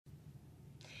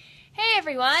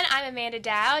everyone, I'm Amanda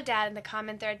Dow, Dad in the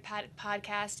Common Thread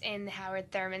podcast in the Howard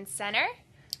Thurman Center.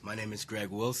 My name is Greg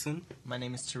Wilson. My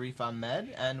name is Tarif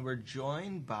Ahmed, and we're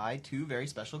joined by two very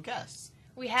special guests.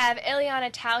 We have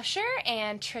Ileana Tauscher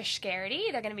and Trish Garrity.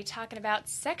 They're going to be talking about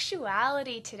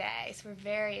sexuality today, so we're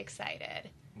very excited.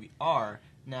 We are.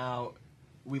 Now,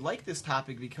 we like this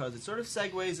topic because it sort of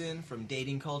segues in from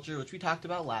dating culture, which we talked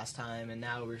about last time, and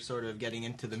now we're sort of getting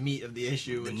into the meat of the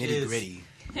issue, The which nitty-gritty.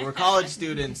 We're college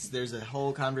students. There's a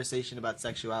whole conversation about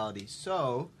sexuality.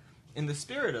 So, in the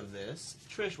spirit of this,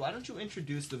 Trish, why don't you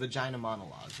introduce the Vagina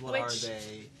Monologues? What are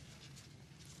they?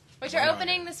 Which are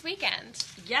opening this weekend.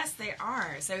 Yes, they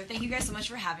are. So thank you guys so much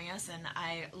for having us, and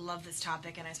I love this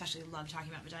topic, and I especially love talking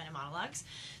about Vagina Monologues.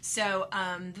 So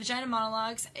the Vagina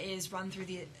Monologues is run through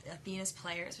the Athena's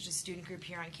Players, which is a student group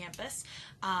here on campus,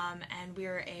 and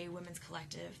we're a women's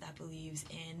collective that believes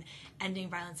in ending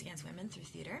violence against women through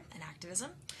theater and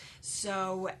activism.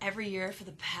 So every year for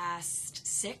the past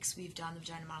 6, we've done the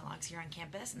Vagina Monologues here on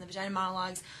campus, and the Vagina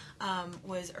Monologues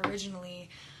was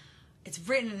originally... It's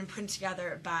written and put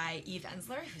together by Eve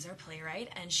Ensler, who's our playwright,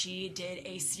 and she did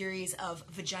a series of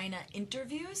vagina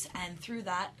interviews, and through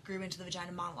that grew into the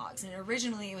Vagina Monologues. And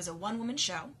originally it was a one-woman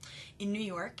show in New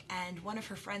York, and one of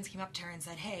her friends came up to her and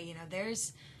said, hey, you know,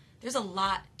 there's a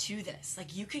lot to this.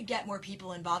 Like, you could get more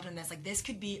people involved in this. Like, this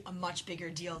could be a much bigger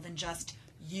deal than just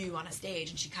you on a stage.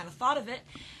 And she kind of thought of it,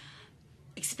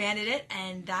 expanded it,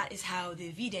 and that is how the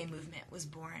V-Day movement was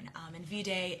born. And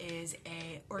V-Day is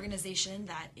an organization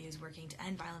that is working to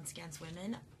end violence against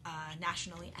women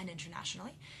nationally and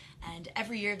internationally. And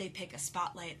every year they pick a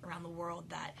spotlight around the world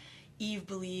that Eve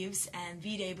believes and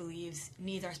V-Day believes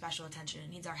needs our special attention,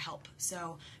 needs our help.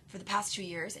 So for the past 2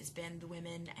 years, it's been the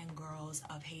women and girls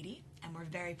of Haiti, and we're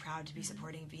very proud to be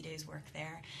supporting V-Day's work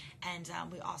there. And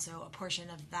we also, a portion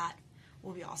of that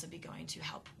will also be going to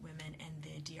help women in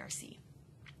the DRC.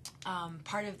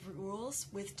 Part of the rules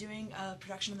with doing a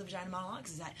production of the Vagina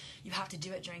Monologues is that you have to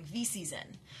do it during V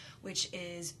season, which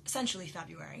is essentially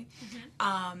February.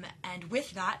 And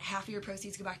with that, half of your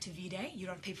proceeds go back to V-Day. You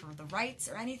don't have to pay for the rights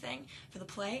or anything for the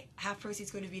play. Half proceeds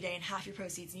go to V-Day, and half your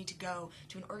proceeds need to go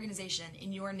to an organization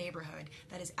in your neighborhood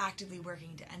that is actively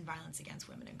working to end violence against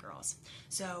women and girls.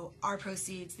 So our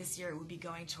proceeds this year will be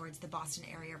going towards the Boston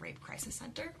Area Rape Crisis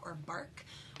Center, or BARC,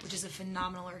 which is a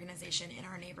phenomenal organization in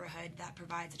our neighborhood that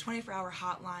provides a 24-hour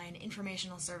hotline,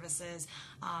 informational services,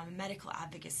 medical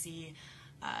advocacy.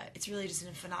 It's really just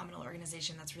a phenomenal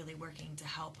organization that's really working to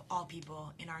help all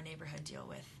people in our neighborhood deal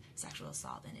with sexual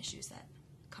assault and issues that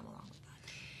come along with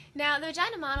that. Now, the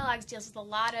Vagina Monologues deals with a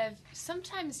lot of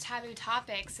sometimes taboo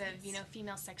topics of, you know,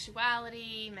 female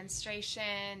sexuality,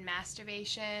 menstruation,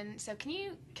 masturbation. So can we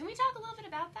talk a little bit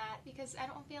about that? Because I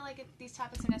don't feel like these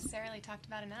topics are necessarily talked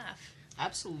about enough.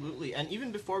 Absolutely. And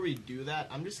even before we do that,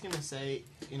 I'm just going to say,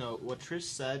 you know, what Trish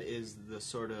said is the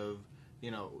sort of,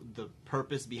 you know, the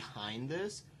purpose behind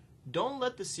this. Don't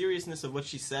let the seriousness of what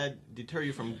she said deter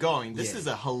you from going. This is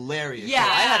a hilarious show. I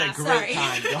had a great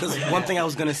time going. Because one thing I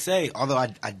was going to say, although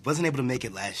I wasn't able to make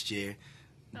it last year,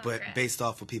 but based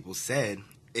off what people said,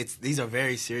 these are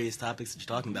very serious topics that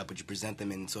you're talking about, but you present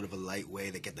them in sort of a light way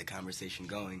that get the conversation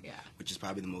going, which is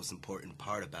probably the most important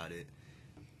part about it.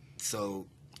 So...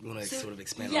 You want to sort of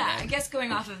expand on that? Yeah, I guess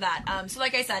going off of that. So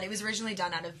like I said, it was originally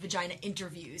done out of vagina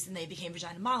interviews, and they became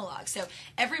Vagina Monologues. So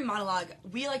every monologue,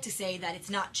 we like to say that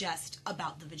it's not just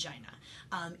about the vagina.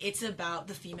 It's about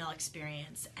the female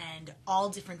experience and all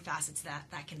different facets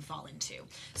that can fall into.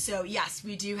 So yes,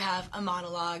 we do have a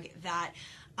monologue that,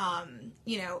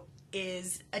 you know,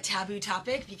 is a taboo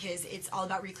topic because it's all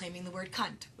about reclaiming the word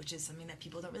cunt, which is something that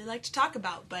people don't really like to talk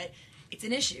about, but it's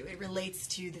an issue. It relates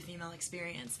to the female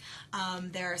experience.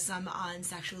 There are some on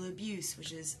sexual abuse,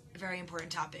 which is a very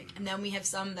important topic. And then we have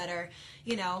some that are,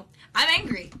 you know, I'm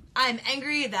angry. I'm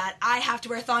angry that I have to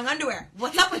wear thong underwear.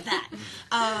 What's up with that?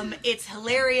 It's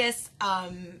hilarious.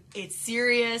 It's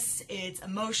serious. It's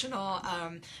emotional.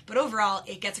 But overall,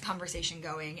 it gets a conversation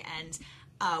going.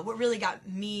 And what really got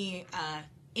me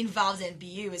involved in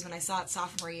BU is when I saw it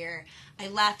sophomore year. I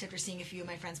left after seeing a few of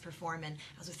my friends perform, and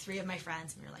I was with 3 of my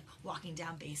friends, and we were like walking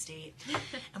down Bay State,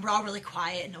 and we're all really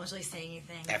quiet, and no one's really saying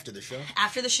anything. After the show?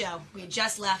 After the show. We had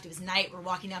just left. It was night. We're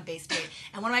walking down Bay State,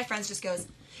 and one of my friends just goes,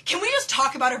 "Can we just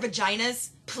talk about our vaginas,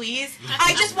 please?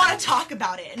 I just want to talk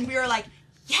about it." And we were like,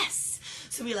 yes.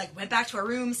 So we like went back to our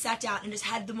room, sat down, and just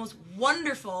had the most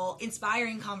wonderful,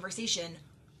 inspiring conversation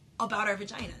about our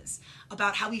vaginas,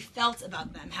 about how we felt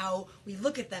about them, how we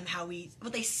look at them,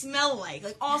 what they smell like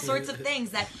all sorts of things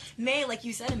that may, like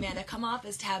you said, Amanda, come off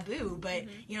as taboo, but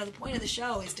you know, the point of the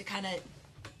show is to kind of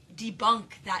debunk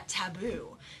that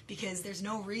taboo, because there's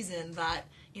no reason that,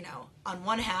 you know, on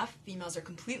one half, females are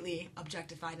completely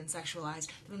objectified and sexualized,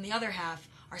 but on the other half,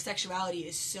 our sexuality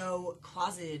is so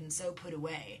closeted and so put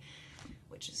away,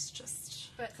 which is just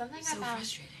so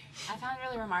frustrating. I found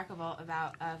really remarkable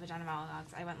about Vagina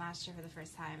Monologues. I went last year for the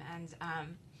first time,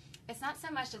 and it's not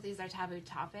so much that these are taboo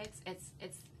topics, it's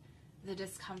the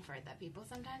discomfort that people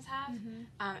sometimes have,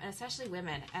 and especially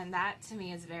women, and that to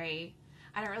me is very,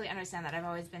 I don't really understand that. I've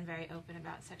always been very open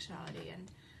about sexuality,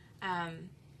 and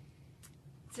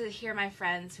to hear my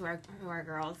friends who are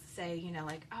girls say, you know,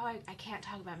 like, oh, I can't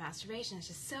talk about masturbation, it's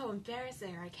just so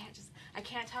embarrassing, or I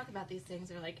can't talk about these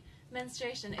things, or like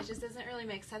menstruation, it just doesn't really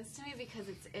make sense to me because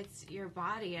it's your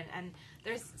body, and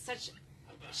there's such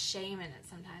shame in it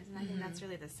sometimes, and I think that's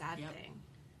really the sad thing.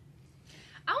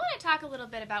 I want to talk a little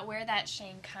bit about where that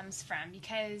shame comes from,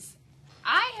 because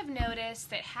I have noticed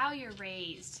that how you're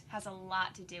raised has a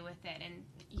lot to do with it. And,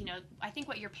 you know, I think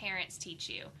what your parents teach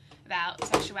you about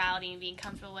sexuality and being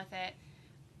comfortable with it.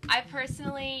 I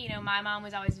personally, you know, my mom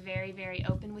was always very, very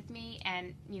open with me,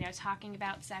 and, you know, talking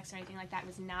about sex or anything like that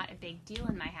was not a big deal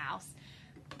in my house.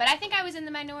 But I think I was in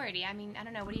the minority. I mean, I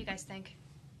don't know. What do you guys think?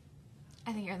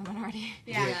 I think you're in the minority.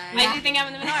 Yeah. I do think I'm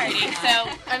in the minority. So,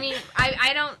 I mean,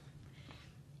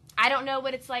 I don't know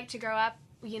what it's like to grow up,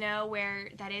 you know, where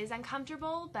that is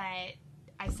uncomfortable, but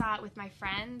I saw it with my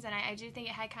friends, and I do think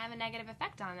it had kind of a negative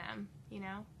effect on them, you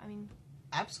know? I mean...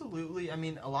 Absolutely. I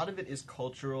mean, a lot of it is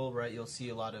cultural, right? You'll see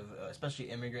a lot of, especially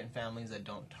immigrant families that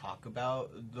don't talk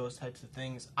about those types of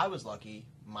things. I was lucky.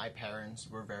 My parents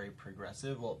were very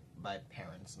progressive. Well,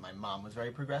 my mom was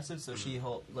very progressive, so she,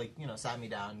 sat me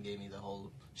down and gave me the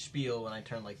whole spiel when I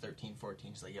turned, 13,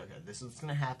 14. She's like, okay, this is what's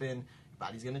going to happen.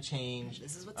 Body's going to change.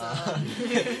 This is what's up.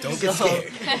 Don't get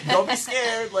scared. Don't be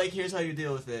scared. Here's how you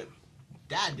deal with it.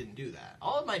 Dad didn't do that.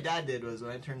 All my dad did was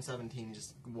when I turned 17, he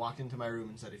just walked into my room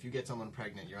and said, if you get someone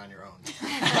pregnant, you're on your own.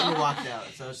 And he walked out.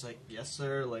 So I was like, yes,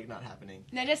 sir, not happening.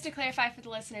 Now, just to clarify for the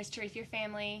listeners, Trish, your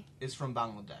family is from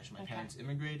Bangladesh. My parents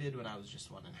immigrated when I was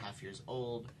just 1.5 years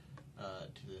old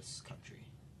to this country.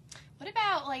 What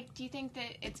about, do you think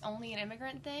that it's only an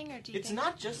immigrant thing, or do you It's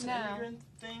not just an immigrant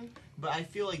thing, but I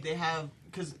feel like they have,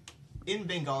 because in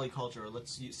Bengali culture, or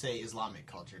let's say Islamic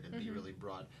culture to be really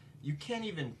broad, you can't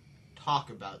even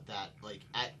talk about that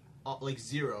at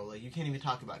zero. You can't even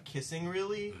talk about kissing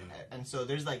really, and so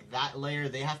there's that layer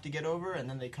they have to get over, and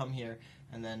then they come here,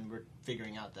 and then we're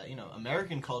figuring out that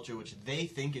American culture, which they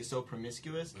think is so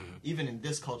promiscuous, even in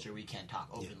this culture we can't talk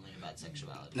openly about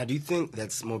sexuality. Now, do you think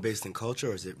that's more based in culture,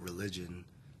 or is it religion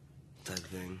type of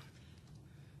thing?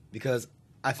 Because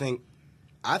I think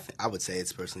I would say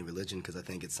it's personally religion, because I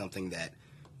think it's something that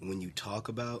when you talk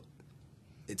about,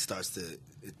 it starts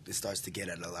to get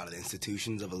at a lot of the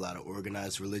institutions of a lot of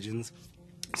organized religions.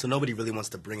 So nobody really wants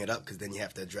to bring it up, because then you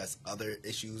have to address other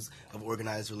issues of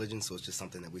organized religion. So it's just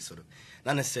something that we sort of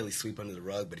not necessarily sweep under the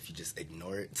rug, but if you just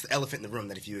ignore it, it's the elephant in the room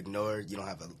that if you ignore, you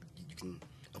can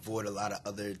avoid a lot of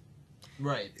other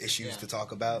issues to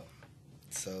talk about.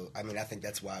 So I mean, I think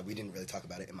that's why we didn't really talk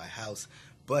about it in my house.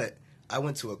 But I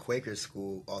went to a Quaker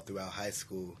school all throughout high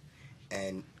school,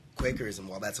 and Quakerism,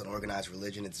 while that's an organized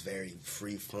religion, it's very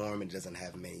free form and it doesn't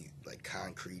have many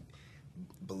concrete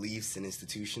beliefs and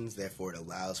institutions. Therefore, it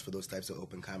allows for those types of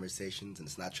open conversations, and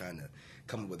it's not trying to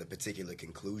come up with a particular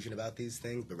conclusion about these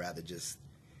things, but rather just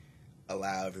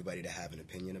allow everybody to have an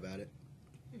opinion about it.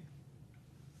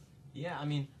 Yeah, I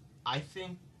mean, I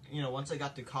think, once I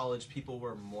got to college, people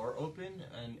were more open,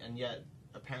 and yet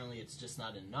apparently it's just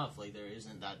not enough. There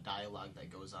isn't that dialogue that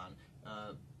goes on.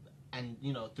 And,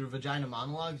 through Vagina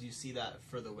Monologues, you see that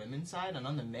for the women's side. And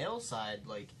on the male side,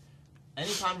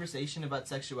 any conversation about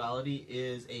sexuality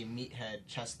is a meathead,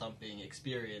 chest-thumping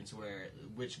experience where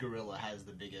which gorilla has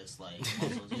the biggest,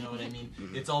 muscles. You know what I mean?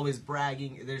 It's always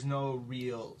bragging. There's no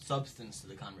real substance to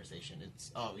the conversation.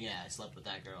 It's, oh, yeah, I slept with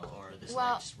that girl, or this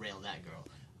guy just railed that girl.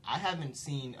 I haven't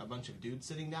seen a bunch of dudes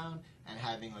sitting down and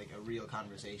having a real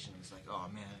conversation. It's oh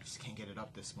man, I just can't get it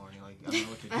up this morning. I don't know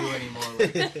what to do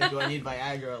anymore. Do I need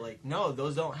Viagra? No,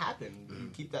 those don't happen.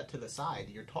 You keep that to the side.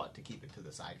 You're taught to keep it to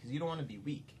the side because you don't want to be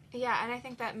weak. Yeah, and I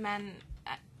think that men,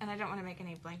 and I don't want to make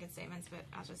any blanket statements, but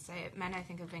I'll just say it, men I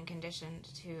think have been conditioned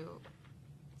to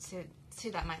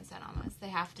that mindset almost. They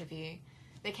have to be,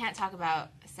 they can't talk about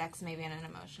sex maybe in an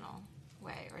emotional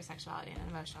way, or sexuality in an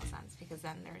emotional sense, because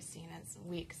then they're seen as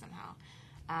weak somehow.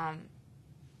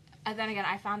 And then again,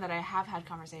 I found that I have had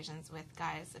conversations with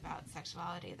guys about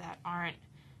sexuality that aren't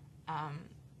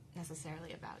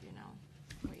necessarily about,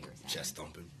 what you were saying. Chest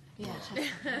thumping. Yeah,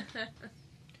 chest thumping.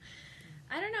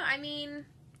 I don't know. I mean,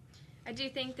 I do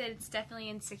think that it's definitely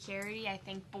insecurity. I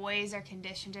think boys are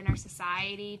conditioned in our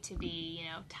society to be,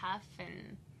 tough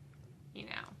and,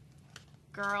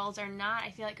 girls are not.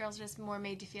 I feel like girls are just more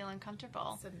made to feel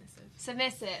uncomfortable.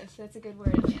 Submissive. That's a good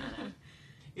word, Ileana.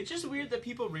 It's just weird that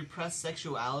people repress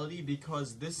sexuality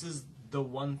because this is the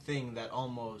one thing that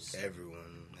almost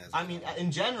everyone has. I mean,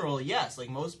 in general, yes. Like,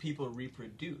 most people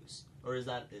reproduce. Or is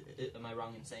that... am I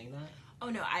wrong in saying that? Oh,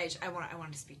 no, I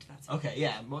wanted to speak to that. Okay,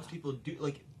 yeah. Most people do...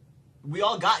 Like, we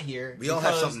all got here. We all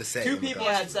have something to say. Two people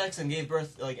had sex and gave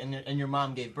birth... Like, and your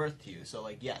mom gave birth to you. So,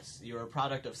 like, yes, you're a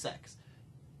product of sex.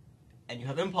 And you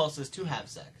have impulses to have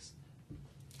sex.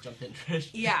 Jump in, Trish.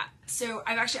 Yeah. So,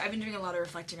 I've been doing a lot of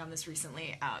reflecting on this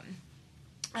recently.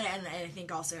 And I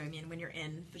think also, I mean, when you're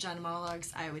in Vagina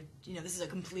Monologues, I would, this is a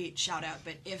complete shout out,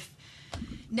 but if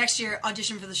next year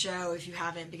audition for the show if you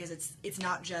haven't, because it's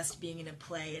not just being in a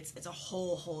play, it's a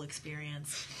whole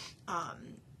experience.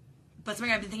 But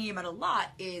something I've been thinking about a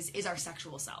lot is our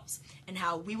sexual selves and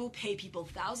how we will pay people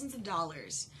thousands of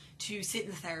dollars to sit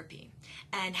in therapy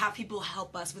and have people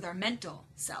help us with our mental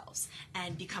selves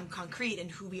and become concrete in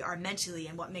who we are mentally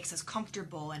and what makes us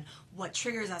comfortable and what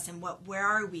triggers us and where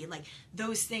are we, like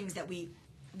those things that we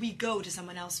go to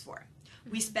someone else for.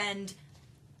 We spend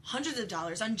hundreds of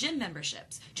dollars on gym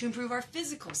memberships to improve our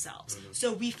physical selves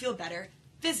so we feel better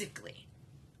physically.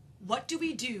 What do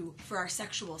we do for our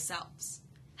sexual selves?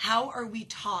 How are we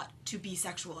taught to be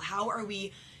sexual? How are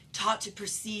we taught to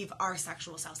perceive our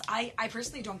sexual selves? I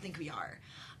personally don't think we are.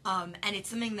 And it's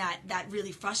something that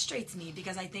really frustrates me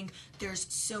because I think there's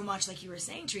so much, like you were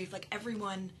saying, Trish, like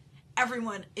everyone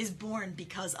is born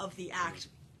because of the act,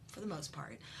 for the most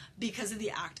part, because of the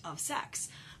act of sex.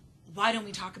 Why don't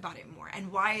we talk about it more?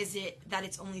 And why is it that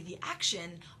it's only the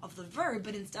action of the verb,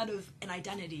 but instead of an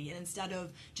identity, and instead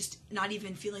of just not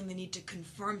even feeling the need to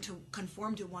conform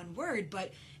to one word,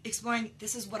 but exploring,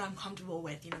 this is what I'm comfortable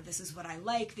with, this is what I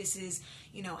like, this is,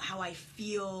 how I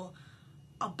feel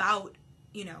about,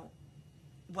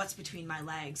 what's between my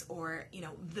legs, or,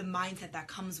 the mindset that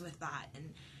comes with that.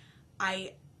 And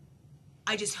I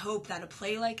just hope that a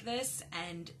play like this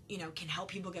and, can help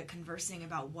people get conversing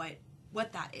about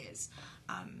what that is.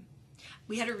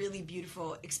 We had a really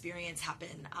beautiful experience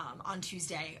happen on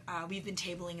Tuesday. We've been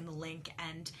tabling in the Link,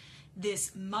 and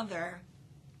this mother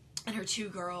and her two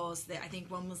girls, I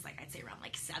think one was I'd say around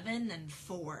 7 and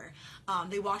 4,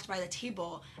 they walked by the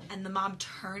table, and the mom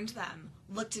turned them,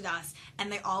 looked at us,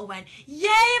 and they all went, "Yay,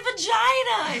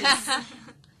 vaginas!"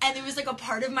 And it was a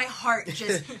part of my heart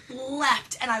just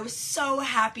leapt, and I was so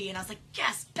happy, and I was like,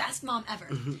 yes, best mom ever.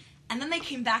 And then they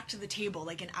came back to the table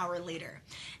an hour later.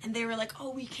 And they were like,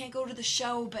 oh, we can't go to the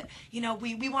show, but,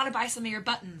 we want to buy some of your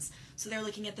buttons. So they're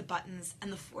looking at the buttons,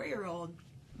 and the 4-year-old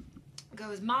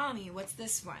goes, "Mommy, what's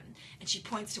this one?" And she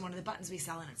points to one of the buttons we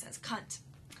sell, and it says, "cunt."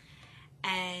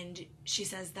 And she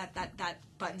says that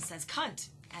button says cunt.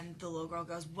 And the little girl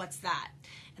goes, "What's that?"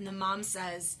 And the mom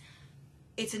says,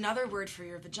 "It's another word for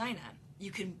your vagina.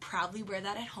 You can proudly wear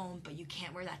that at home, but you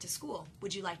can't wear that to school.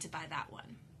 Would you like to buy that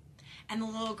one?" And the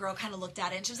little girl kind of looked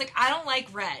at it, and she was like, "I don't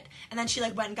like red." And then she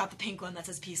went and got the pink one that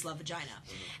says "Peace, Love, Vagina."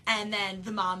 And then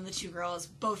the mom and the two girls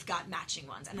both got matching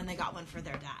ones, and then they got one for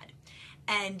their dad.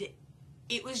 And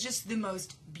it was just the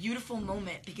most beautiful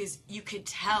moment because you could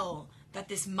tell that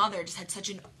this mother just had such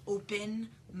an open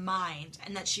mind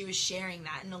and that she was sharing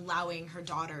that and allowing her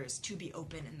daughters to be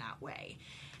open in that way.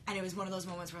 And it was one of those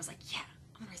moments where I was like, yeah,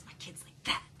 I'm going to raise my kids like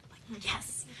that.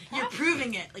 Yes, you're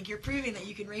proving it. You're proving that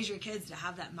you can raise your kids to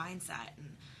have that mindset.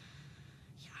 And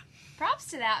yeah. Props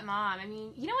to that mom. I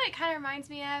mean, you know what it kind of reminds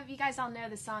me of? You guys all know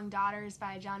the song "Daughters"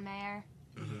 by John Mayer.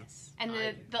 Yes. And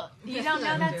you don't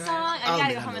know that song? I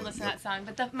gotta go home and listen to that song.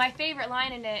 But my favorite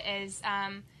line in it is,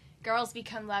 "Girls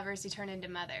become lovers who turn into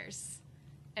mothers."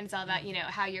 And it's all about,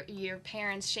 how your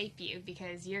parents shape you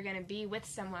because you're gonna be with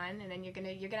someone and then you're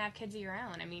gonna have kids of your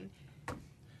own. I mean,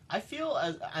 I feel,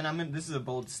 this is a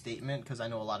bold statement because I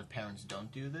know a lot of parents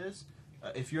don't do this.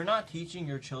 If you're not teaching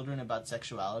your children about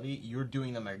sexuality, you're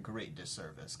doing them a great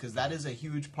disservice because that is a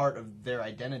huge part of their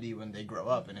identity when they grow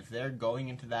up. And if they're going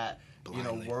into that,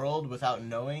 world without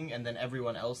knowing, and then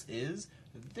everyone else is,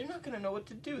 they're not going to know what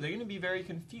to do. They're going to be very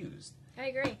confused. I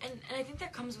agree. And I think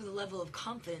that comes with a level of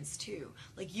confidence, too.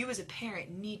 You as a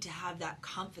parent need to have that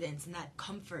confidence and that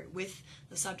comfort with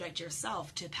the subject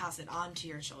yourself to pass it on to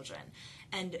your children.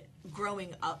 And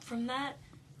growing up from that,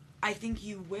 I think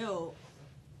you will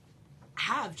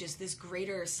have just this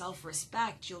greater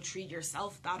self-respect. You'll treat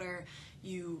yourself better.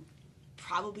 You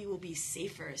probably will be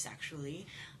safer sexually.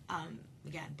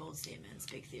 Again, bold statements,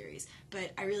 big theories.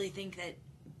 But I really think that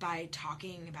by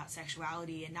talking about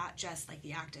sexuality and not just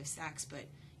the act of sex, but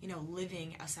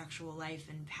living a sexual life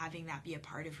and having that be a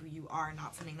part of who you are,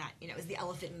 not something that is the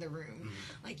elephant in the room,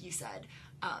 like you said.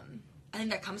 I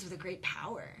think that comes with a great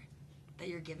power. that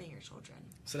you're giving your children.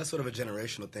 So that's sort of a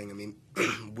generational thing. I mean,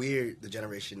 we're the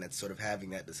generation that's sort of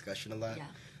having that discussion a lot. Yeah.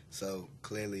 So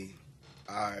clearly,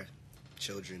 our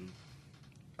children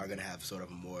are going to have sort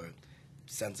of a more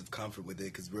sense of comfort with it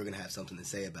because we're going to have something to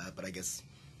say about it. But I guess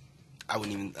I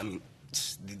wouldn't even, I mean,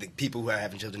 the people who are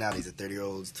having children nowadays are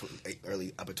 30-year-olds,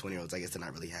 early upper 20-year-olds. I guess they're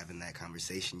not really having that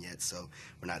conversation yet, so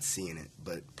we're not seeing it.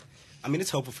 But, I mean,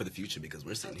 it's hopeful for the future because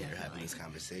we're sitting here having this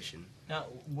conversation. Now,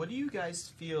 what do you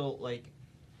guys feel like,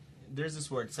 there's this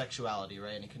word sexuality,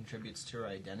 right, and it contributes to our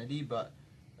identity, but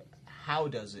how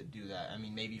does it do that? I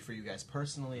mean, maybe for you guys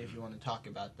personally, if you want to talk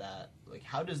about that, like,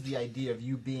 how does the idea of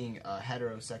you being a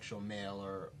heterosexual male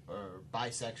or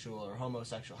bisexual or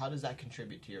homosexual, how does that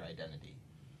contribute to your identity?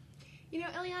 You know,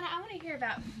 Ileana, I want to hear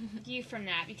about you from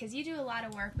that because you do a lot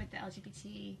of work with the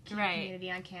LGBTQ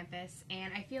community on campus,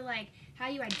 and I feel like how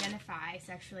you identify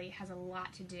sexually has a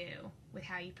lot to do with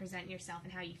how you present yourself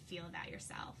and how you feel about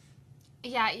yourself.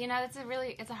 Yeah, you know, it's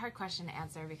a hard question to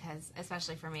answer because,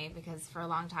 especially for me, because for a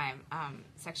long time,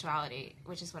 sexuality,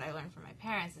 which is what I learned from my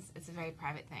parents, it's a very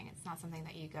private thing. It's not something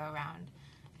that you go around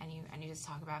and you just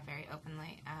talk about very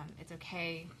openly. It's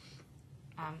okay.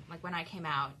 Like when I came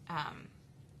out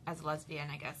as a lesbian,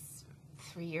 I guess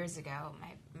 3 years ago,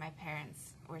 my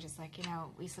parents were just like, you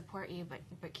know, we support you,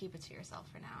 but keep it to yourself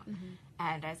for now. Mm-hmm.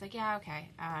 And I was like, yeah, okay,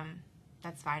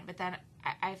 that's fine. But then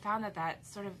I found that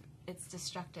sort of, it's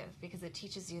destructive because it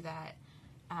teaches you that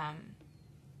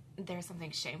there's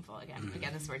something shameful. Again,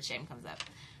 this word shame comes up.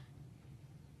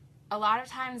 A lot of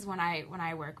times when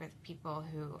I work with people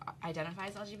who identify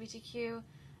as LGBTQ,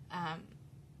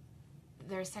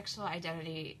 their sexual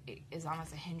identity is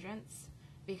almost a hindrance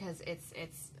because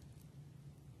it's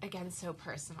again so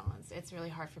personal. It's really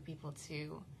hard for people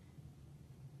to,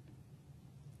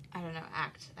 I don't know,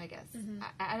 act. I guess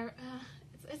I don't.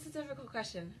 It's a difficult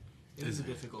question. It is a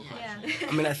difficult question. Yeah.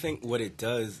 I mean, I think what it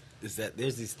does is that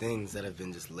there's these things that have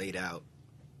been just laid out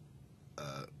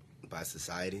by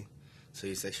society. So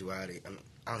your sexuality,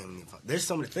 I don't even need to, there's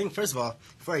so many things. First of all,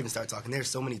 before I even start talking, there's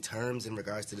so many terms in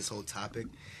regards to this whole topic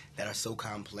that are so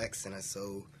complex and are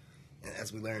so,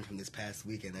 as we learned from this past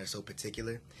weekend, they're so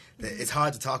particular that it's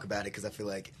hard to talk about it because I feel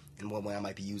like in one way I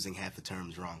might be using half the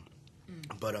terms wrong.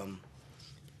 But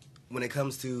when it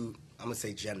comes to, I'm going to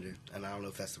say gender, and I don't know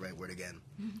if that's the right word again.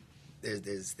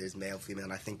 There's male, female,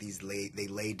 and I think they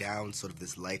lay down sort of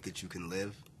this life that you can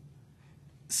live.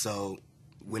 So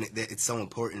when it's so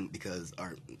important because,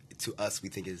 or to us, we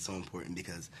think it's so important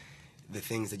because the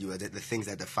things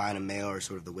that define a male are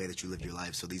sort of the way that you live your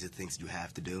life. So these are things you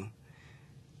have to do.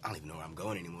 I don't even know where I'm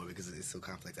going anymore because it's so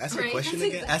complex. Ask your question again.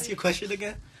 Exactly. Ask your question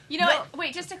again. You know what?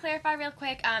 Wait, just to clarify real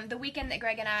quick, the weekend that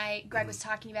Greg was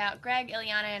talking about, Greg,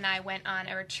 Ileana, and I went on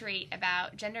a retreat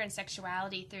about gender and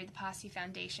sexuality through the Posse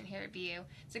Foundation here at BU.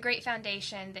 It's a great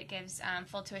foundation that gives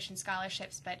full tuition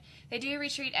scholarships, but they do a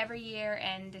retreat every year,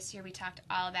 and this year we talked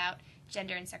all about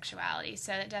gender and sexuality,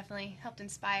 so that definitely helped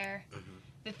inspire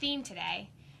the theme today.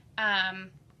 You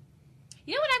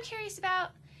know what I'm curious about?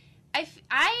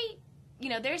 You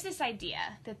know, there's this idea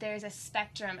that there's a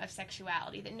spectrum of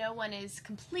sexuality, that no one is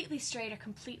completely straight or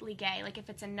completely gay, like if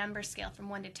it's a number scale from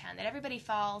 1 to 10, that everybody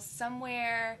falls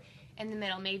somewhere in the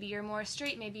middle. Maybe you're more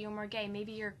straight, maybe you're more gay,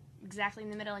 maybe you're exactly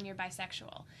in the middle and you're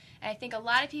bisexual. And I think a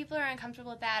lot of people are uncomfortable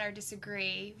with that or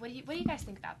disagree. What do you guys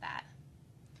think about that?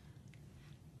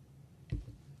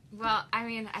 Well, I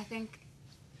mean, I think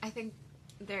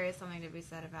there is something to be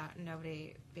said about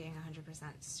nobody being 100%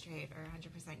 straight or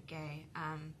 100% gay.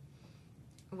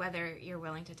 Whether you're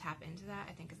willing to tap into that,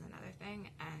 I think, is another thing,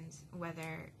 and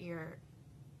whether you're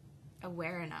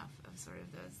aware enough of sort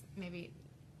of those, maybe...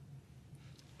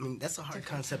 I mean, that's a hard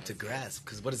concept to grasp,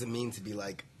 because what does it mean to be,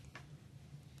 like,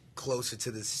 closer to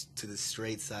the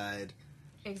straight side?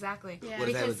 Exactly. Yeah.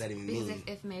 What does that even mean? Because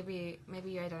if maybe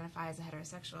you identify as a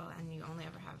heterosexual and you only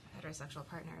ever have heterosexual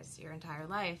partners your entire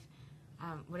life,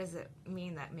 what does it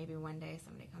mean that maybe one day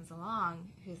somebody comes along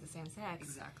who's the same sex?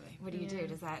 Exactly. What do you do?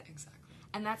 Does that... Exactly.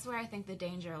 And that's where I think the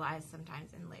danger lies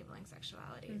sometimes in labeling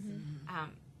sexualities.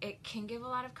 It can give a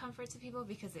lot of comfort to people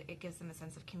because it gives them a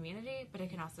sense of community, but it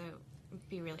can also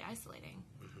be really isolating.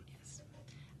 Yes.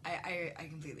 I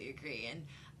completely agree. And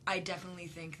I definitely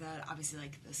think that, obviously,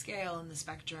 like the scale and the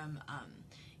spectrum,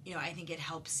 you know, I think it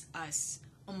helps us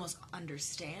almost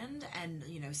understand and,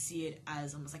 you know, see it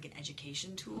as almost like an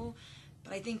education tool.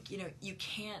 But I think, you know, you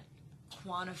can't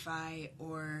quantify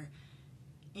or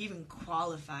even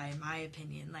qualify, in my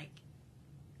opinion, like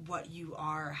what you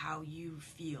are, how you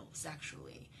feel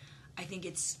sexually. I think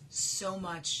it's so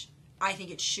much, I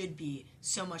think it should be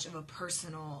so much of a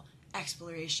personal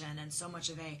exploration and so much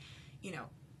of a, you know,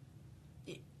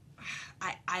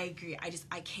 I agree.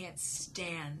 I can't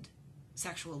stand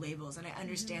sexual labels, and I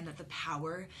understand that the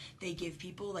power they give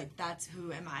people, like, that's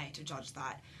who am I to judge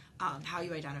that? How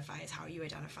you identify is how you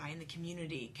identify, and the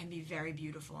community can be very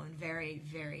beautiful and very,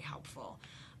 very helpful.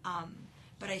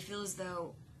 But I feel as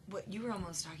though what you were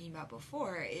almost talking about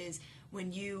before is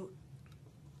when you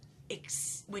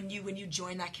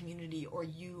join that community, or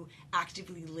you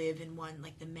actively live in one,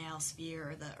 like the male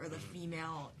sphere or the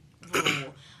female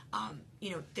role,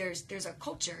 there's a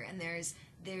culture, and there's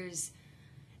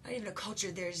not even a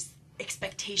culture, there's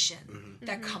expectation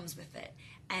that comes with it.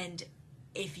 And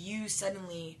if you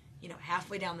suddenly,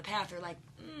 halfway down the path are like,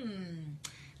 I don't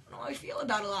know how I feel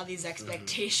about a lot of these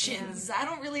expectations. I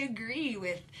don't really agree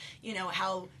with,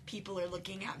 how people are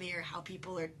looking at me, or how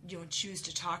people are, choose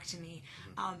to talk to me.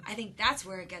 I think that's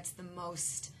where it gets the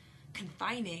most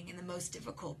confining and the most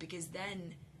difficult, because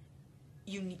then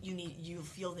you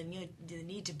feel the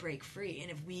need to break free.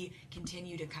 And if we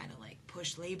continue to kind of like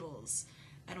push labels,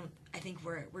 I think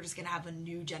we're just gonna have a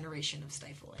new generation of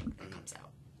stifling that comes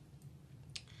out.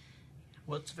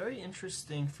 What's very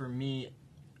interesting for me,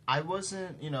 I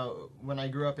wasn't, when I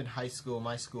grew up in high school,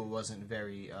 my school wasn't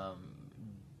very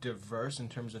diverse in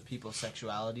terms of people's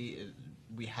sexuality.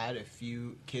 We had a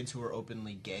few kids who were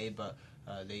openly gay, but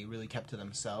they really kept to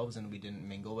themselves, and we didn't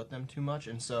mingle with them too much.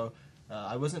 And so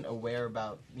I wasn't aware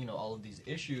about, all of these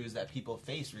issues that people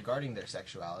face regarding their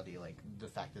sexuality, like the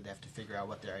fact that they have to figure out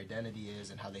what their identity is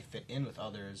and how they fit in with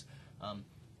others.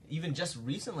 Even just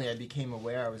recently, I became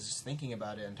aware, I was just thinking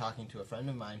about it and talking to a friend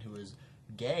of mine who is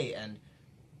gay, and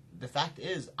the fact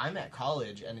is, I'm at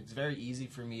college, and it's very easy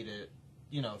for me to,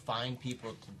 find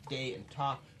people to date and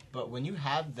talk, but when you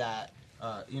have that,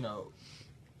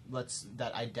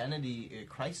 that identity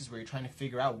crisis where you're trying to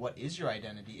figure out what is your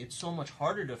identity, it's so much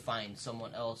harder to find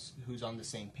someone else who's on the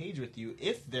same page with you,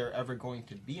 if they're ever going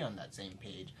to be on that same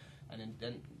page. And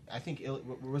then I think,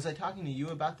 was I talking to you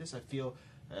about this? I feel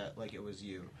like it was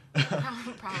you,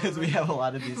 because we have a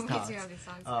lot of these talks.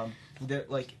 They're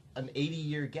like an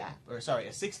 80-year gap, or sorry,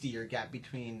 a 60-year gap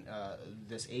between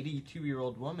this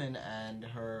 82-year-old woman and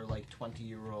her like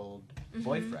 20-year-old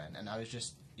boyfriend, and I was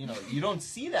just, you don't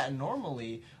see that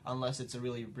normally unless it's a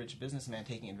really rich businessman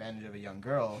taking advantage of a young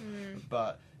girl,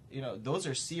 but those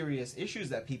are serious issues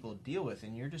that people deal with,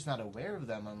 and you're just not aware of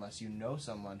them unless you know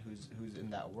someone who's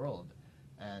in that world.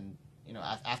 And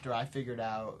after I figured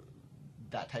out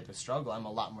that type of struggle, I'm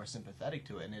a lot more sympathetic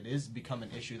to it, and it is become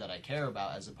an issue that I care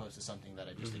about as opposed to something that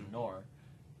I just ignore.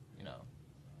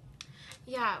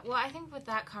 Yeah, well, I think with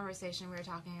that conversation we were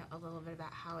talking a little bit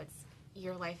about how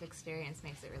your life experience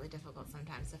makes it really difficult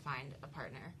sometimes to find a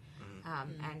partner,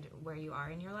 and where you are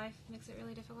in your life makes it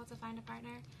really difficult to find a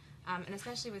partner, and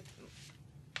especially with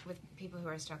people who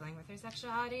are struggling with their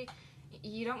sexuality,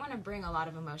 you don't want to bring a lot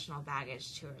of emotional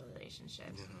baggage to a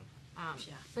relationship.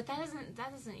 But that isn't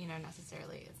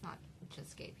necessarily, it's not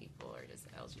just gay people or just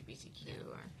LGBTQ,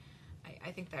 or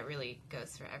I think that really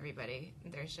goes for everybody.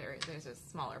 There's a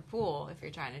smaller pool if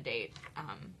you're trying to date,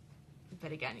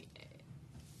 but again,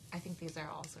 I think these are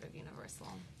all sort of universal.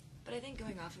 But I think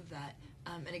going off of that,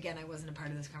 and again, I wasn't a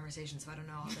part of this conversation, so I don't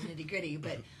know all the nitty gritty,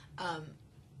 but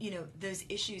those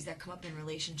issues that come up in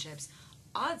relationships,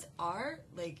 odds are,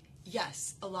 like,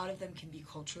 yes, a lot of them can be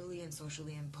culturally and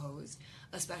socially imposed,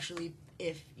 especially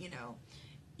if,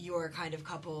 you're a kind of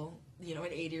couple, an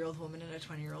 80-year-old woman and a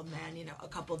 20-year-old man, a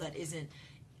couple that isn't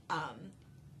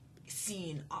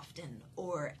seen often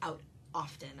or out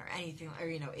often or anything, or,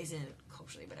 isn't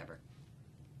culturally, whatever,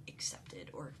 accepted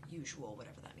or usual,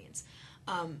 whatever that means.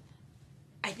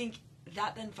 I think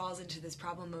that then falls into this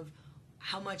problem of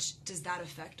how much does that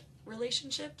affect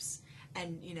relationships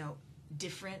and,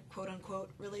 different quote-unquote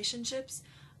relationships,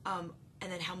 and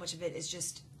then how much of it is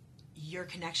just your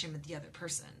connection with the other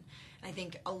person. And I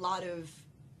think a lot of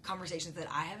conversations that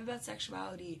I have about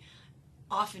sexuality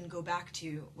often go back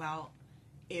to, well,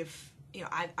 if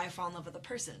I fall in love with a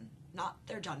person, not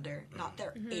their gender, not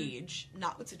their age,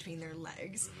 not what's between their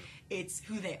legs, it's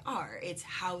who they are, it's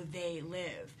how they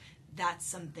live. That's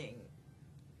something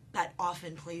that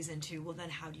often plays into, well, then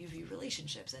how do you view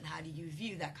relationships, and how do you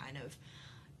view that kind of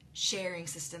sharing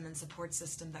system and support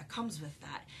system that comes with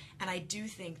that. And I do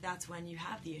think that's when you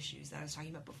have the issues that I was talking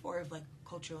about before of like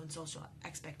cultural and social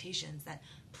expectations that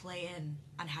play in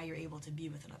on how you're able to be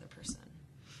with another person.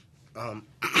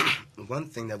 One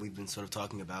thing that we've been sort of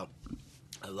talking about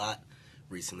a lot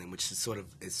recently, which is sort of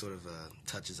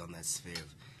touches on that sphere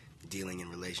of dealing in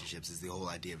relationships, is the whole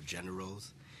idea of gender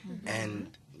roles.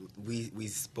 And we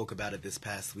spoke about it this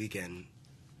past weekend.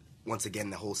 Once again,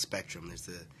 the whole spectrum. There's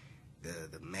the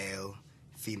male,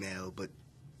 female, but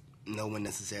no one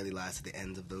necessarily lies to the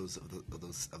ends of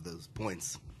those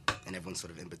points, and everyone's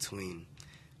sort of in between.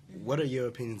 What are your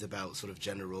opinions about sort of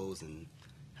gender roles and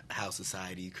how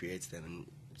society creates them, and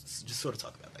just sort of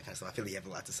talk about that kind of stuff? I feel like you have a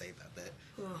lot to say about that.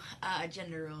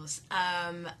 Gender roles.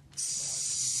 I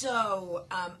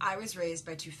was raised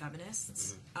by two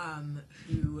feminists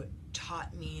who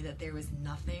taught me that there was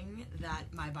nothing that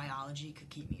my biology could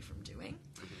keep me from doing.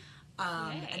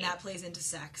 And that plays into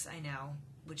sex, I know,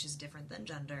 which is different than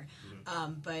gender.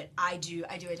 But I do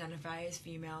identify as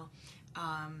female,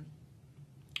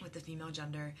 with the female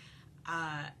gender.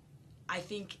 I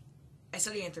think I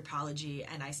study anthropology,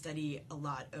 and I study a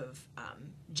lot of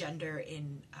gender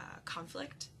in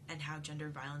conflict and how gender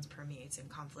violence permeates in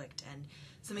conflict. And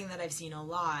something that I've seen a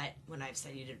lot when I've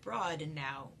studied abroad, and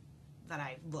now that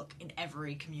I look in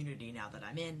every community now that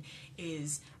I'm in,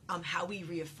 is how we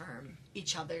reaffirm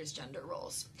each other's gender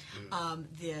roles.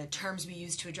 The terms we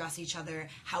use to address each other,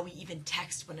 how we even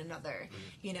text one another.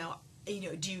 You know,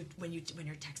 do you, when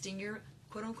you're texting your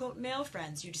quote unquote male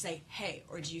friends, you just say hey,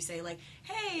 or do you say like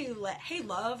hey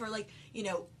love, or like, you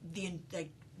know,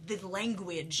 the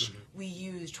language we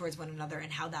use towards one another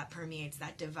and how that permeates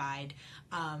that divide.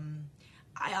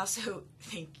 I also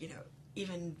think, you know,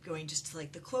 even going just to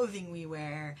like the clothing we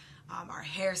wear, our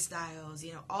hairstyles,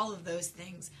 you know, all of those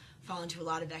things fall into a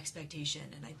lot of expectation,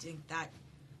 and I think that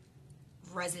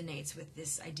resonates with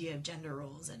this idea of gender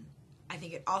roles. And I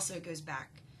think it also goes back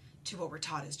to what we're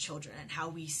taught as children and how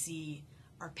we see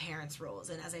our parents' roles.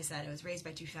 And as I said, I was raised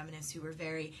by two feminists who were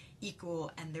very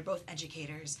equal, and they're both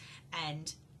educators,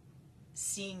 and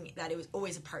seeing that it was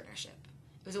always a partnership.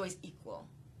 It was always equal.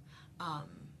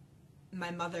 My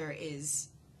mother is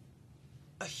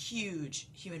a huge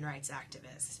human rights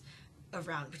activist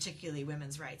around particularly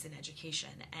women's rights and education,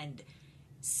 and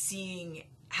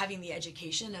having the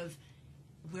education of,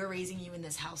 we're raising you in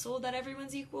this household that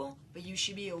everyone's equal, but you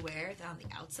should be aware that on the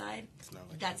outside,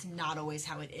 that's not always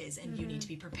how it is, and you need to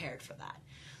be prepared for that.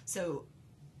 So,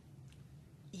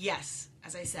 yes,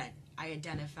 as I said, I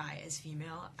identify as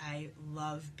female. I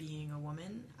love being a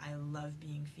woman. I love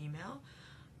being female.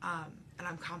 And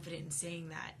I'm confident in saying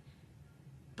that.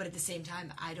 But at the same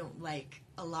time, I don't like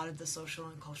a lot of the social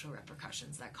and cultural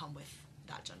repercussions that come with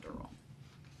that gender role.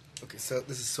 Okay, so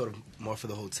this is sort of more for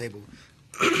the whole table.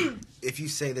 If you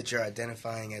say that you're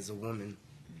identifying as a woman,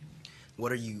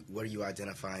 what are you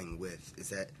identifying with? Is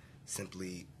that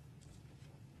simply,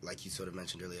 like you sort of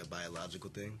mentioned earlier, a biological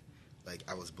thing? Like,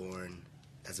 I was born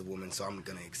as a woman, so I'm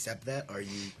going to accept that? Or are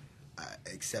you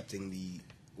accepting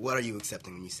what are you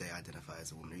accepting when you say identify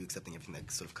as a woman? Are you accepting everything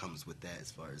that sort of comes with that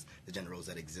as far as the gender roles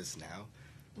that exist now?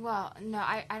 Well, no,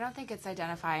 I don't think it's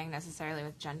identifying necessarily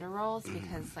with gender roles,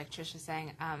 because, like Trish was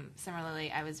saying,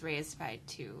 similarly, I was raised by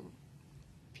two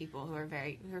people who are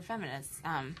feminists,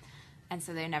 and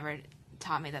so they never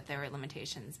taught me that there were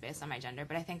limitations based on my gender.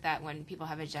 But I think that when people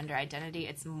have a gender identity,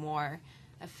 it's more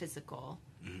a physical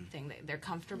thing. They're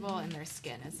comfortable in their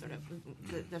skin is sort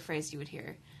of the phrase you would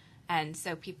hear. And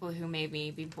so people who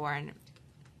maybe be born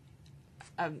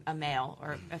a male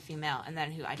or a female, and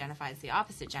then who identifies the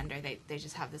opposite gender, they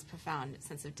just have this profound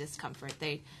sense of discomfort.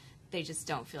 They just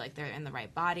don't feel like they're in the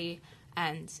right body,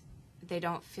 and they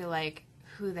don't feel like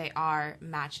who they are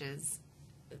matches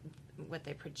what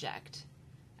they project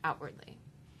outwardly.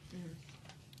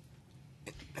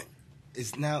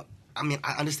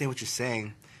 I understand what you're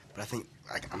saying, but I think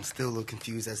I'm still a little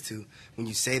confused as to when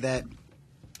you say that.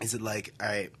 Is it like, all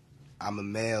right, I'm a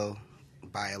male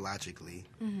biologically,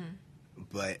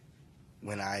 but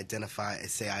when I identify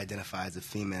as a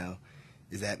female,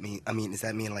 does that mean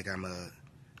like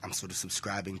I'm sort of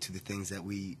subscribing to the things that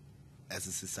we as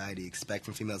a society expect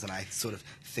from females, and I sort of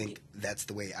think that's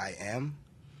the way I am?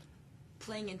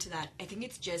 Playing into that, I think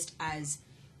it's just as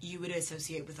you would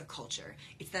associate with a culture.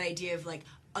 It's that idea of like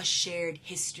a shared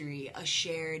history, a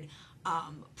shared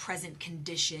present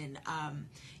condition,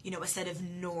 a set of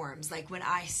norms. Like when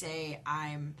I say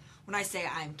I'm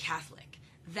Catholic,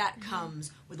 that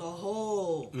comes with a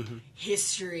whole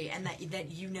history, and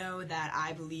that you know that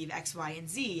I believe X, Y, and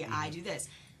Z. I do this,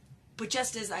 but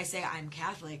just as I say I'm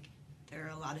Catholic, there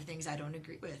are a lot of things I don't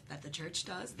agree with that the church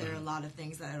does. There are a lot of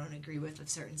things that I don't agree with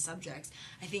certain subjects.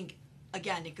 I think,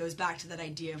 again, it goes back to that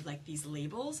idea of like these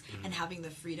labels and having the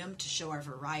freedom to show our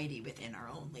variety within our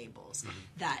own labels.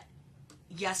 That,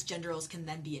 yes, gender roles can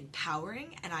then be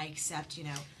empowering, and I accept,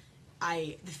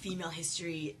 the female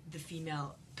history, the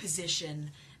female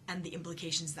position, and the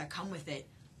implications that come with it,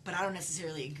 but I don't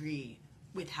necessarily agree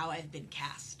with how I've been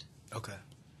cast. Okay.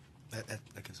 That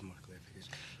gives more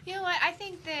clarification. You know what? I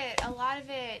think that a lot of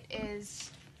it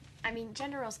is I mean,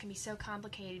 gender roles can be so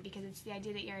complicated because it's the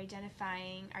idea that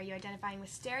are you identifying with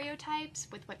stereotypes,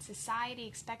 with what society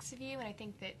expects of you? And I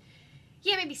think that,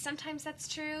 yeah, maybe sometimes that's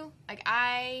true. Like,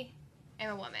 I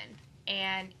am a woman,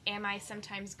 and am I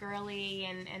sometimes girly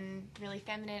and really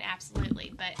feminine?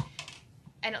 Absolutely, but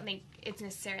I don't think it's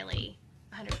necessarily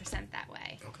 100% that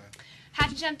way. Okay.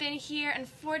 Have to jump in here.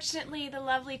 Unfortunately, the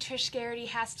lovely Trish Garrity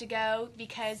has to go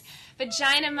because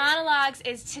Vagina Monologues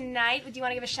is tonight. Do you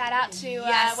want to give a shout out to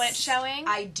when it's showing?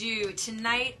 I do.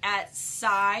 Tonight at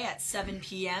Psy at 7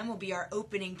 p.m. will be our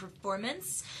opening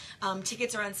performance.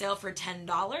 Tickets are on sale for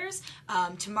 $10.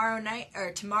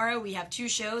 Tomorrow we have 2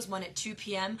 shows, one at 2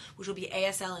 p.m., which will be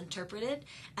ASL interpreted,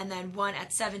 and then one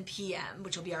at 7 p.m.,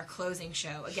 which will be our closing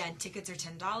show. Again, tickets are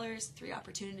 $10, 3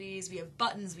 opportunities. We have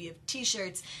buttons, we have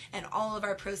t-shirts, and all of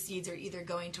our proceeds are either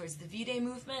going towards the V-Day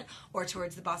movement or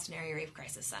towards the Boston Area Rape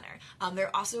Crisis Center. There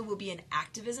also will be an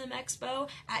activism expo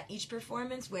at each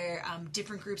performance where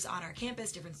different groups on our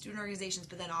campus, different student organizations,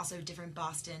 but then also different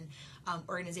Boston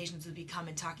organizations will be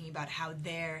coming talking about how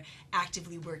they're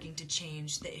actively working to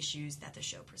change the issues that the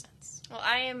show presents. Well,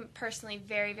 I am personally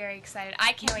very, very excited.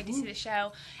 I can't wait to see the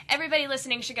show. Everybody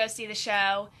listening should go see the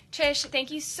show. Trish,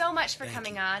 thank you so much for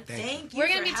coming on. Thank you We're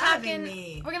gonna for be having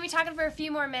me. We're going to be talking for a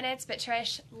few more minutes, but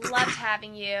Trish, loved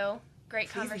having you. Great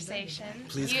conversation.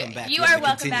 Please come back. You are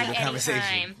welcome back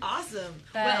anytime. Awesome.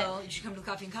 Well, you should come to the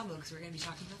Coffee and Combo because we're going to be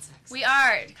talking about sex. We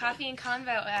are. Coffee and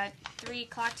Convo at 3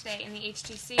 o'clock today in the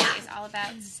HTC is all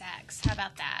about sex. How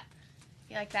about that?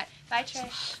 You like that? Bye,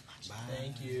 Trish. Bye.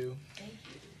 Thank you.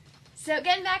 So,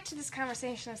 getting back to this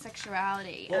conversation of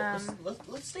sexuality. Well,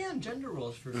 let's stay on gender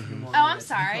roles for a few more minutes. Oh, I'm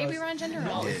sorry. We were on gender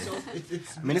roles. Yeah. So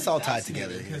it's I mean, it's all tied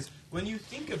together. because when you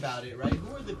think about it, right,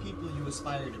 who are the people you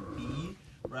aspire to be,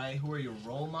 right? Who are your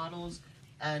role models?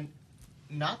 And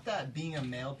not that being a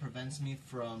male prevents me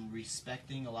from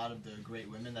respecting a lot of the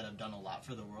great women that have done a lot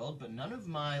for the world, but none of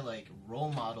my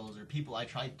role models or people I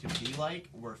tried to be like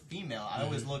were female. I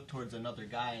always looked towards another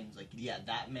guy and was like, yeah,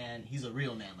 that man, he's a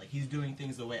real man. Like, he's doing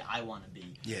things the way I want to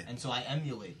be. Yeah. And so I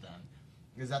emulate them.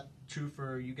 Is that true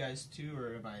for you guys too,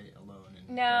 or am I alone?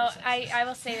 No, I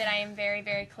will say that I am very,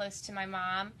 very close to my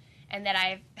mom, and that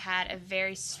I've had a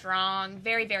very strong,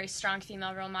 very, very strong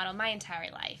female role model my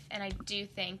entire life. And I do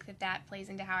think that that plays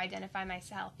into how I identify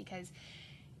myself, because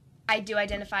I do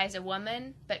identify as a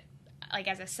woman, but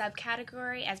as a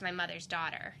subcategory, as my mother's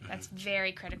daughter. That's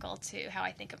very critical to how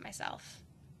I think of myself.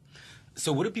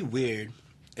 So would it be weird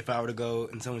if I were to go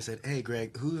and someone said, hey,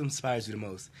 Greg, who inspires you the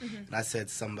most? And I said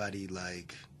somebody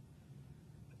like,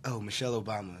 oh, Michelle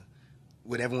Obama.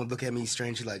 Would everyone look at me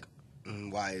strangely like,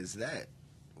 why is that?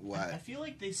 Why? I feel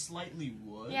like they slightly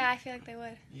would. Yeah, I feel like they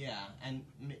would. Yeah, and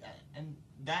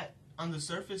that on the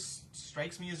surface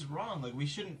strikes me as wrong. Like, we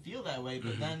shouldn't feel that way,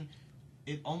 but then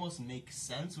it almost makes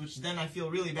sense, which then I feel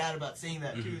really bad about saying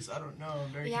that too, so I don't know.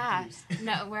 I'm very confused.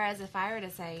 No, whereas if I were to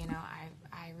say,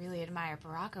 I really admire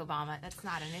Barack Obama, that's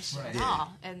not an issue at Yeah.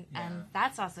 all. And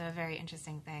that's also a very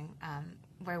interesting thing,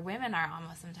 where women are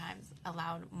almost sometimes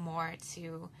allowed more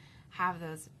to have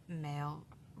those male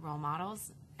role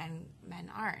models and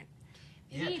men aren't.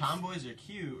 Yeah, tomboys are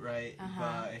cute, right?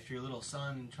 But if your little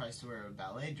son tries to wear a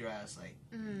ballet dress,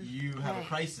 you have a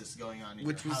crisis going on in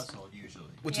your household usually.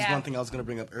 Which is one thing I was going to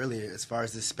bring up earlier as far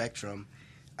as the spectrum.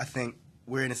 I think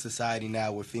we're in a society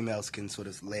now where females can sort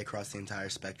of lay across the entire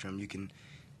spectrum.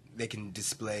 They can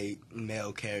display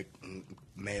male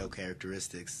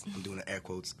characteristics. I'm doing air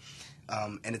quotes,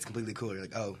 and it's completely cool. You're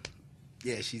like, oh,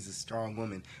 yeah, she's a strong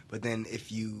woman. But then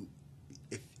if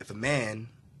a man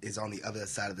is on the other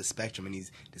side of the spectrum and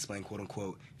he's displaying quote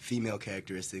unquote female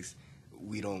characteristics,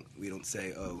 we don't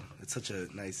say, oh, it's such a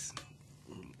nice.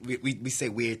 We say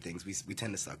weird things. We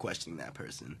tend to start questioning that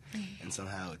person, and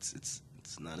somehow it's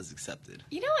not as accepted.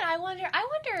 You know what I wonder? I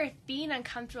wonder if being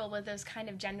uncomfortable with those kind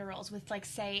of gender roles, with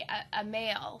say a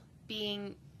male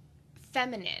being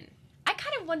feminine, I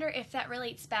kind of wonder if that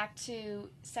relates back to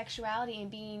sexuality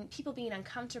and people being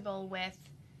uncomfortable with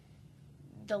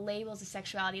the labels of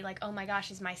sexuality, like, oh my gosh,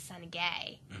 is my son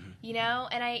gay?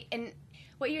 And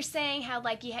what you're saying, how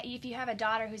if you have a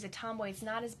daughter who's a tomboy, it's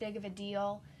not as big of a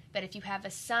deal, but if you have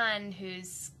a son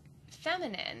who's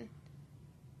feminine,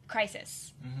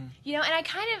 crisis. And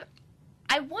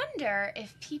I wonder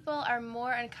if people are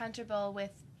more uncomfortable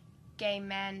with gay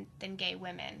men than gay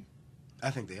women. I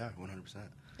think they are 100%.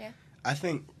 Yeah. I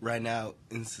think right now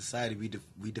in society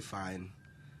we define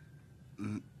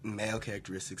male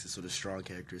characteristics as sort of strong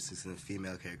characteristics and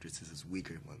female characteristics as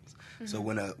weaker ones. So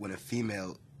when a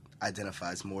female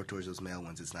identifies more towards those male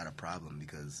ones, it's not a problem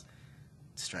because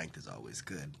strength is always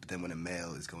good. But then when a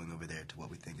male is going over there to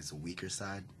what we think is a weaker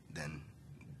side, then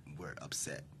we're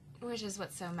upset Which is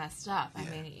what's so messed up. I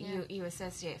mean, you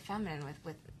associate feminine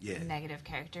with negative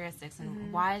characteristics,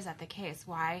 and why is that the case?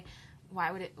 Why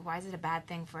is it a bad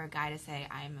thing for a guy to say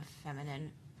I'm a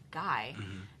feminine guy?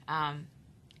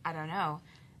 I don't know.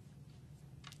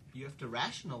 You have to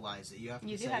rationalize it. You have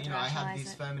to say, have to I have rationalize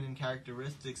these it. feminine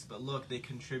characteristics, but look, they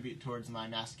contribute towards my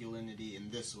masculinity in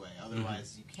this way.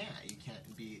 Otherwise, you can't. You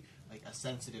can't be like a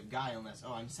sensitive guy unless,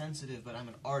 I'm sensitive, but I'm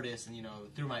an artist, and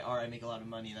through my art I make a lot of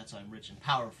money, and that's why I'm rich and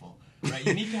powerful. Right?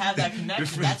 You need to have that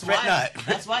connection.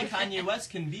 That's why Kanye West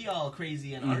can be all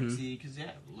crazy and artsy, because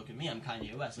look at me, I'm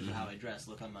Kanye West. Look at how I dress.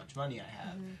 Look how much money I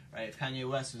have. Right? If Kanye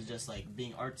West was just like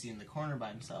being artsy in the corner by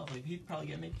himself, like he'd probably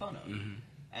get made fun of.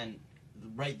 And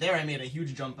right there, I made a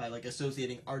huge jump by like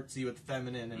associating artsy with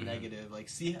feminine and negative. Like,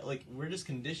 see, like we're just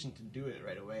conditioned to do it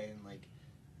right away, and like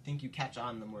I think you catch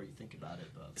on the more you think about it.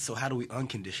 But so how do we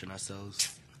uncondition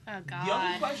ourselves? Oh God. The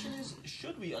other question is,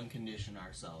 should we uncondition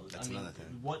ourselves? That's another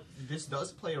thing. What this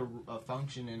does play a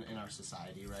function in our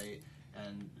society, right?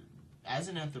 And as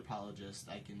an anthropologist,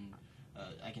 I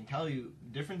can tell you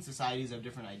different societies have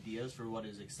different ideas for what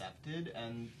is accepted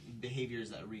and behaviors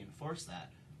that reinforce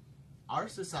that. Our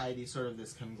society is sort of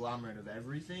this conglomerate of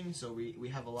everything, so we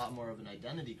have a lot more of an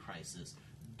identity crisis.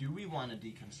 Do we want to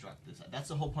deconstruct this? That's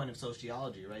the whole point of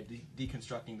sociology, right?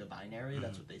 Deconstructing the binary,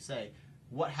 that's what they say.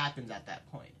 What happens at that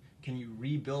point? Can you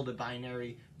rebuild a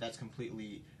binary that's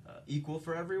completely equal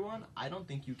for everyone? I don't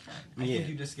think you can. I think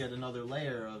you just get another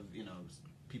layer of,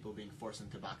 people being forced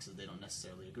into boxes they don't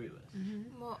necessarily agree with.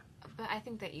 Well, but I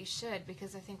think that you should,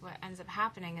 because I think what ends up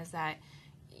happening is that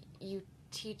you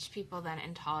teach people then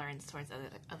intolerance towards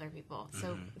other people.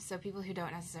 So people who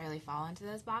don't necessarily fall into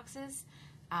those boxes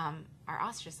are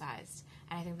ostracized.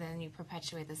 And I think then you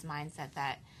perpetuate this mindset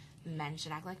that men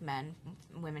should act like men,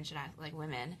 women should act like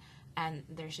women, and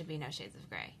there should be no shades of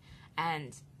gray.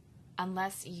 And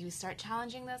unless you start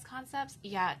challenging those concepts,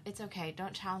 it's okay.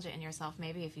 Don't challenge it in yourself,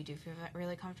 maybe if you do feel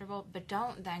really comfortable, but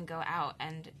don't then go out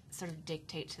and sort of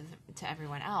dictate to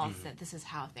everyone else that this is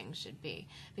how things should be,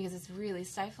 because it's really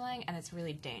stifling and it's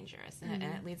really dangerous, and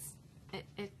it leads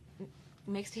it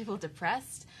makes people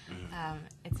depressed.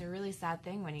 It's a really sad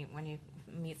thing when you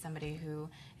meet somebody who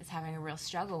is having a real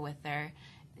struggle with their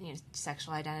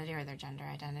sexual identity or their gender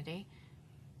identity.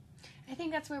 I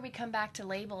think that's where we come back to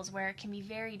labels, where it can be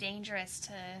very dangerous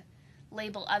to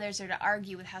label others or to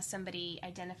argue with how somebody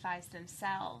identifies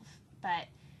themselves. But,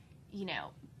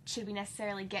 should we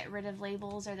necessarily get rid of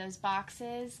labels or those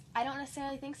boxes? I don't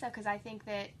necessarily think so, because I think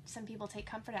that some people take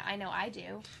comfort in, I know I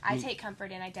do. I take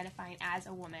comfort in identifying as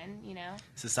a woman,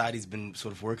 Society's been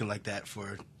sort of working like that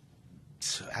for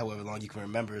however long you can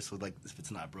remember, so like if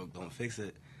it's not broke, don't fix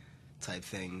it type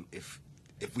thing. If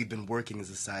we've been working as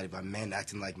a society by men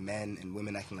acting like men and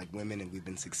women acting like women, and we've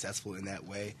been successful in that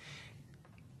way,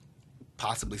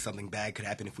 possibly something bad could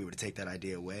happen if we were to take that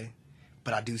idea away.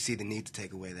 But I do see the need to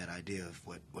take away that idea of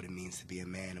what it means to be a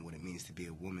man and what it means to be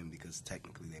a woman, because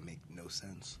technically they make no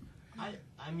sense.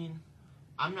 I mean,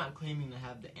 I'm not claiming to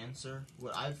have the answer.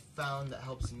 What I've found that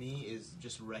helps me is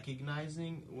just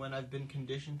recognizing when I've been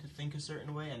conditioned to think a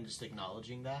certain way and just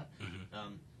acknowledging that.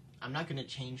 I'm not going to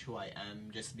change who I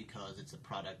am just because it's a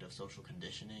product of social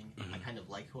conditioning. I kind of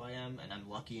like who I am, and I'm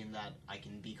lucky in that I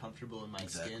can be comfortable in my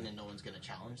skin and no one's going to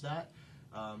challenge that.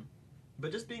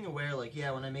 But just being aware, like,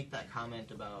 when I make that comment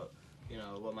about,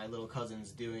 what my little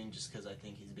cousin's doing just because I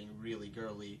think he's being really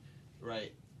girly,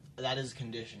 right, that is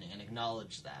conditioning, and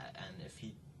acknowledge that. And if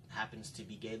he happens to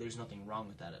be gay, there's nothing wrong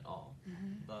with that at all.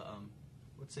 But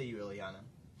what say you, Ileana?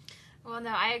 Well, no,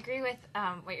 I agree with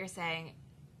what you're saying.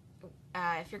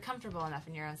 If you're comfortable enough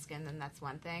in your own skin, then that's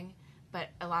one thing, but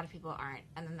a lot of people aren't,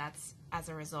 and then that's, as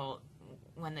a result,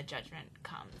 when the judgment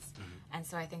comes. And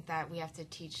so I think that we have to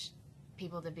teach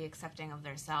people to be accepting of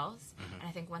themselves, and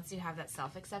I think once you have that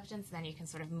self-acceptance, then you can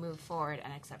sort of move forward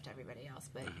and accept everybody else.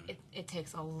 But it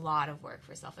takes a lot of work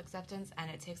for self-acceptance,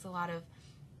 and it takes a lot of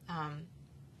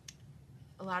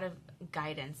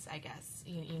guidance, I guess.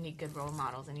 You need good role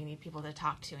models, and you need people to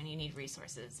talk to, and you need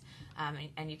resources,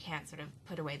 and you can't sort of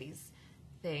put away these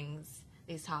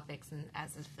topics and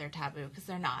as if they're taboo, because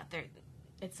they're not.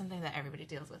 It's something that everybody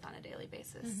deals with on a daily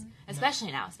basis,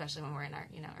 especially now, especially when we're in our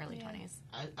early 20s.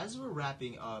 As we're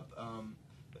wrapping up,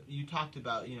 you talked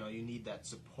about you need that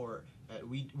support.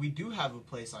 We do have a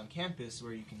place on campus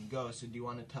where you can go. So do you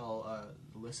want to tell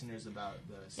the listeners about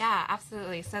this? Yeah,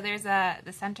 absolutely. So there's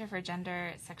the Center for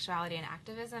Gender, Sexuality, and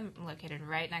Activism located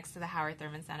right next to the Howard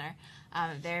Thurman Center.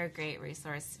 They're a great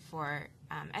resource for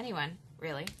anyone,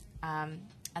 really.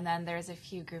 And then there's a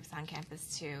few groups on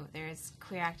campus, too. There's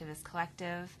Queer Activist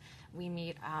Collective. We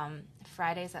meet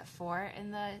Fridays at 4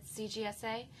 in the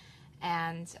CGSA.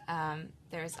 And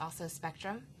there's also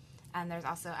Spectrum, and there's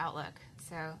also Outlook.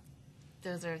 So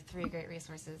those are 3 great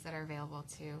resources that are available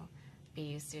to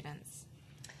BU students.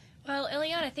 Well,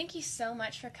 Ileana, thank you so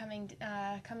much for coming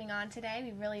on today.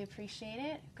 We really appreciate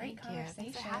it. Great conversation.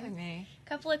 Thanks for having me. A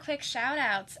couple of quick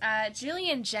shout-outs.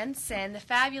 Julian Jensen, the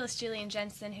fabulous Julian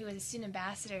Jensen, who is a student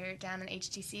ambassador down in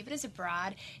HTC but is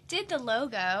abroad, did the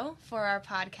logo for our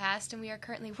podcast, and we are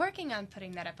currently working on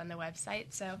putting that up on the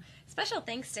website. So special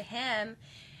thanks to him.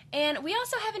 And we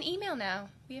also have an email now.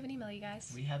 We have an email, you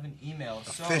guys. We have an email.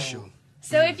 Official.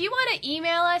 So if you want to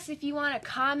email us, if you want to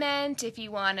comment, if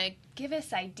you want to give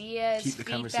us ideas, keep the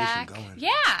feedback, conversation going.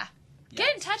 Yeah.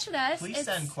 Get in touch with us. Please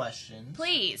send questions.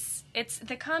 Please. It's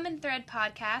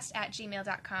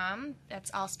thecommonthreadpodcast@gmail.com.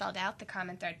 That's all spelled out,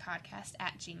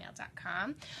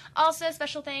 thecommonthreadpodcast@gmail.com. Also,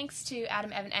 special thanks to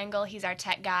Adam Evan Engel. He's our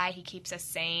tech guy. He keeps us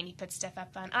sane. He puts stuff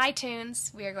up on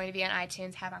iTunes. We are going to be on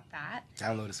iTunes. How about that?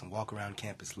 Download us and walk around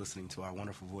campus listening to our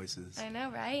wonderful voices. I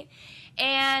know, right?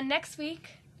 And next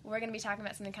week, we're going to be talking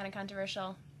about something kind of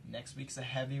controversial. Next week's a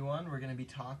heavy one. We're going to be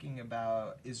talking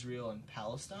about Israel and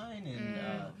Palestine in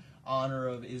honor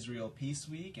of Israel Peace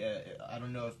Week. I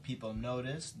don't know if people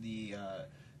noticed, the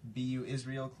BU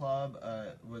Israel Club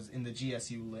was in the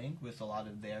GSU link with a lot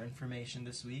of their information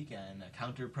this week, and a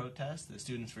counter-protest. The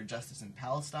Students for Justice in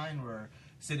Palestine were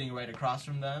sitting right across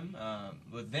from them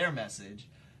with their message.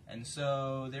 And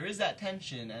so there is that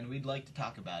tension, and we'd like to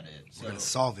talk about it. So, we're going to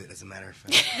solve it, as a matter of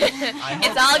fact.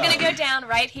 It's all going to go down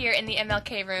right here in the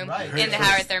MLK room in the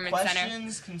Howard Thurman Center.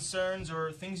 Questions, concerns,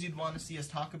 or things you'd want to see us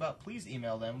talk about, please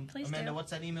email them. Please Amanda, do.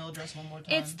 what's that email address one more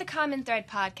time? It's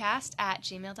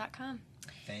thecommonthreadpodcast@gmail.com.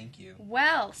 Thank you.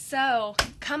 Well, so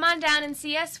come on down and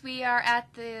see us. We are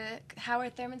at the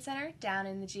Howard Thurman Center down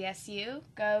in the GSU.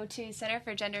 Go to Center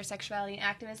for Gender, Sexuality, and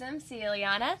Activism. See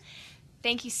Ileana.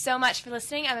 Thank you so much for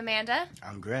listening. I'm Amanda.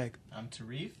 I'm Greg. I'm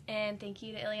Tarif. And thank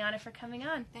you to Ileana for coming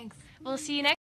on. Thanks. We'll see you next